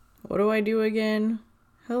What do I do again?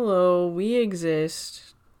 Hello, we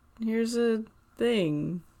exist. Here's a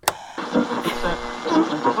thing.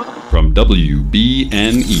 From WBNE.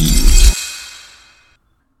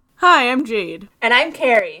 Hi, I'm Jade. And I'm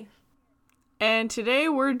Carrie. And today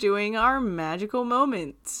we're doing our magical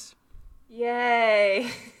moments. Yay!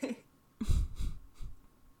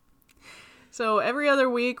 So every other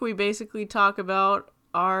week we basically talk about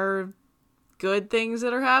our good things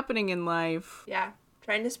that are happening in life. Yeah,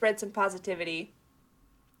 trying to spread some positivity.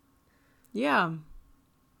 Yeah.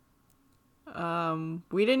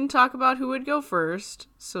 We didn't talk about who would go first,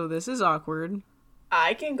 so this is awkward.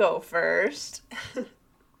 I can go first.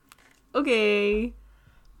 Okay.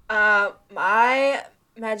 My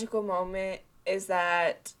magical moment is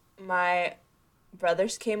that my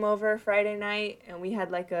brothers came over Friday night and we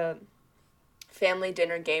had like a family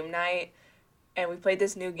dinner game night, and we played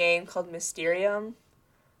this new game called Mysterium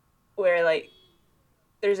where like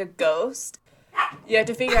there's a ghost. You have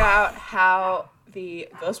to figure out how the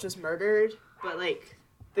ghost was murdered, but like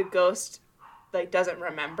the ghost like doesn't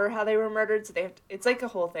remember how they were murdered, so they have to, it's like a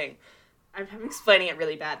whole thing. I'm explaining it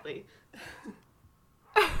really badly.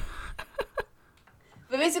 But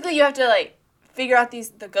basically you have to like figure out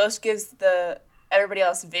the ghost gives everybody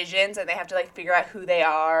else visions, and they have to like figure out who they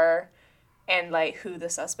are and like who the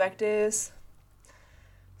suspect is.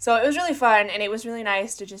 So it was really fun, and it was really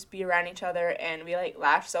nice to just be around each other, and we like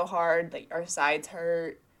laughed so hard like our sides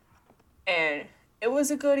hurt, and it was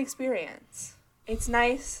a good experience. It's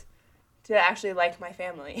nice to actually like my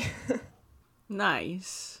family.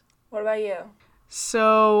 Nice. What about you?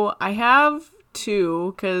 So I have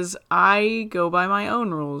two, because I go by my own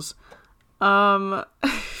rules.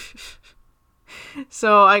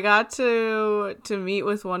 So I got to meet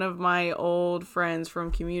with one of my old friends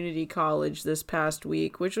from community college this past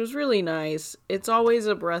week, which was really nice. It's always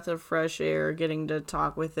a breath of fresh air getting to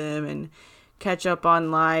talk with him and catch up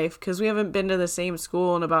on life, because we haven't been to the same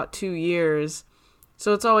school in about 2 years.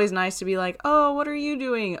 So it's always nice to be like, oh, what are you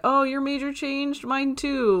doing? Oh, your major changed? Mine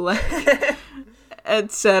too. Like,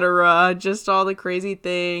 etc. Just all the crazy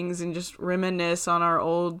things, and just reminisce on our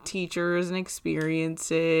old teachers and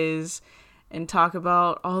experiences, and talk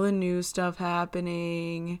about all the new stuff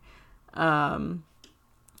happening.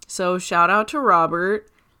 So shout out to Robert.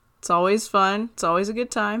 It's always fun. It's always a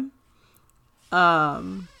good time.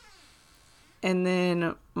 And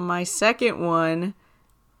then my second one,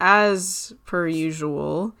 as per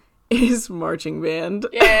usual, is marching band.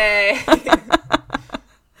 Yay!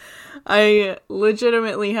 I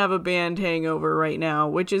legitimately have a band hangover right now,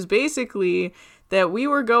 which is basically that we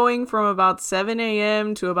were going from about 7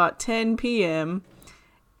 a.m. to about 10 p.m.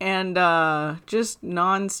 and just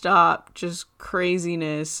nonstop, just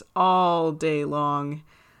craziness all day long.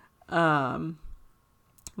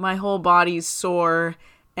 My whole body's sore,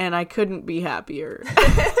 and I couldn't be happier.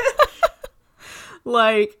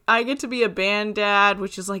 Like, I get to be a band dad,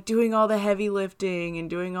 which is like doing all the heavy lifting and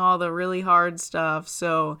doing all the really hard stuff,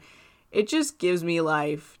 so it just gives me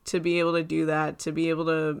life to be able to do that, to be able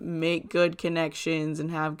to make good connections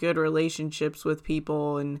and have good relationships with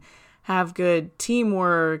people and have good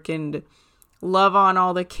teamwork and love on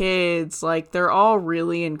all the kids. Like, they're all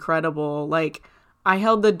really incredible. Like, I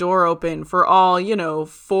held the door open for all,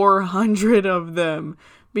 400 of them,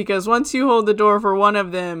 because once you hold the door for one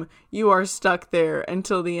of them, you are stuck there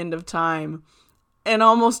until the end of time. And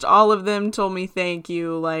almost all of them told me thank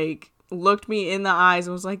you, like, looked me in the eyes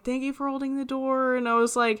and was like, thank you for holding the door. And I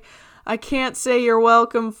was like, I can't say you're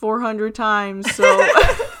welcome 400 times. So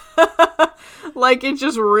like, it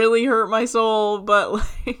just really hurt my soul. But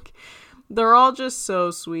like, they're all just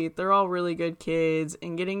so sweet. They're all really good kids,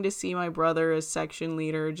 and getting to see my brother as section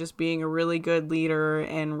leader, just being a really good leader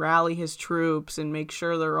and rally his troops and make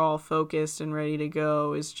sure they're all focused and ready to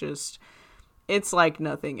go is just, it's like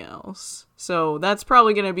nothing else. So that's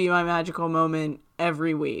probably going to be my magical moment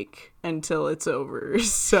every week until it's over.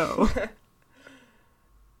 So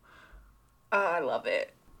I love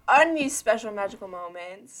it. On these special magical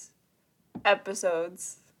moments,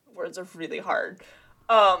 episodes, words are really hard.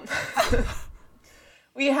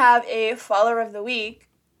 We have a follower of the week,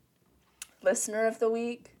 listener of the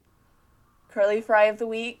week, curly fry of the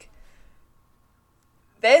week.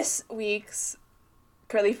 This week's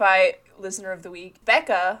curly fry listener of the week,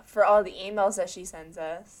 Becca, for all the emails that she sends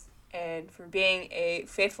us and for being a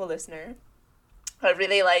faithful listener. I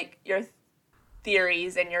really like your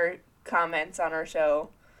theories and your comments on our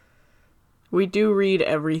show. we do read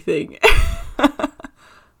everything.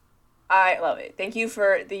 I love it. Thank you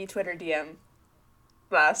for the Twitter DM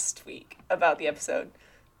last week about the episode.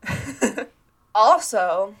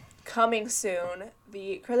 Also, coming soon,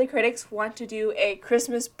 the Curly Critics want to do a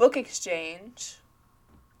Christmas book exchange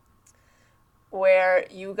where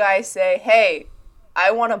you guys say, hey,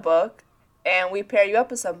 I want a book, and we pair you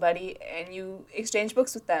up with somebody, and you exchange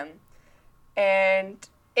books with them. And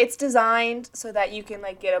it's designed so that you can,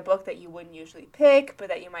 like, get a book that you wouldn't usually pick, but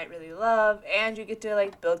that you might really love, and you get to,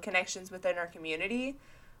 like, build connections within our community,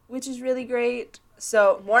 which is really great.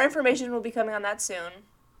 So more information will be coming on that soon.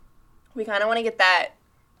 We kind of want to get that,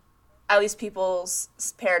 at least people's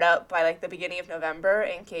paired up by, like, the beginning of November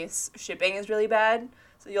in case shipping is really bad.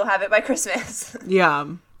 So you'll have it by Christmas. Yeah.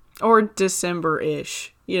 Or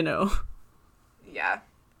December-ish, you know. Yeah.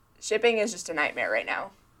 Shipping is just a nightmare right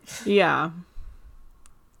now. Yeah.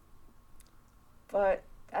 But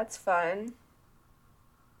that's fun.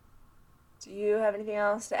 Do you have anything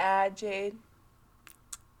else to add, Jade?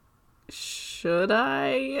 Should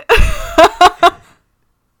I?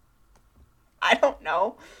 I don't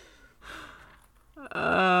know.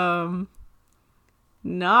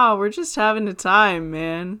 Nah, we're just having a time,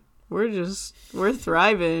 man. We're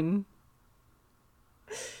thriving.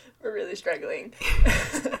 We're really struggling.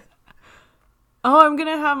 Oh, I'm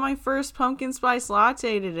gonna have my first pumpkin spice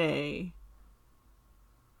latte today.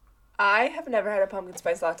 I have never had a pumpkin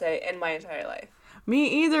spice latte in my entire life.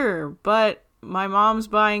 Me either, but my mom's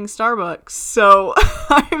buying Starbucks, so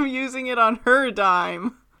I'm using it on her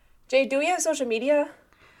dime. Jade, do we have social media?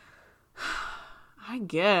 I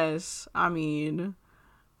guess. I mean,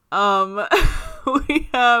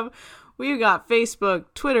 we've got Facebook,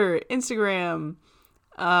 Twitter, Instagram,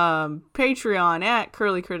 Patreon at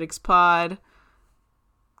Curly Critics Pod.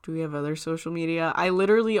 Do we have other social media? I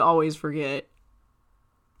literally always forget.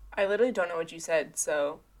 I literally don't know what you said,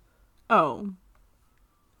 so Oh.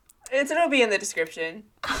 it'll be in the description.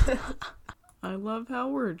 I love how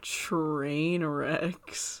we're train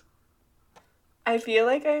wrecks. I feel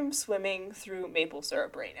like I'm swimming through maple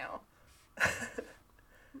syrup right now.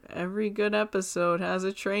 Every good episode has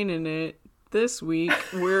a train in it. This week,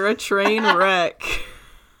 we're a train wreck.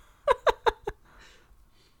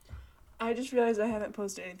 I just realized I haven't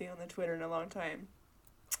posted anything on the Twitter in a long time.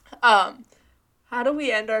 How do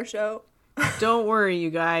we end our show? Don't worry, you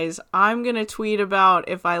guys. I'm going to tweet about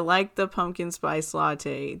if I like the pumpkin spice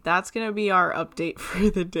latte. That's going to be our update for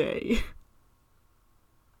the day.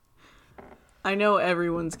 I know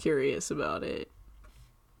everyone's curious about it.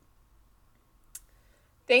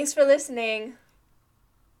 Thanks for listening.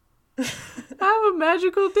 Have a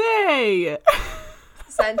magical day.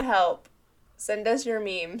 Send help. Send us your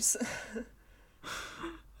memes.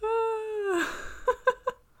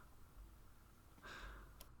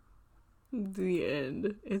 The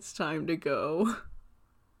end. It's time to go.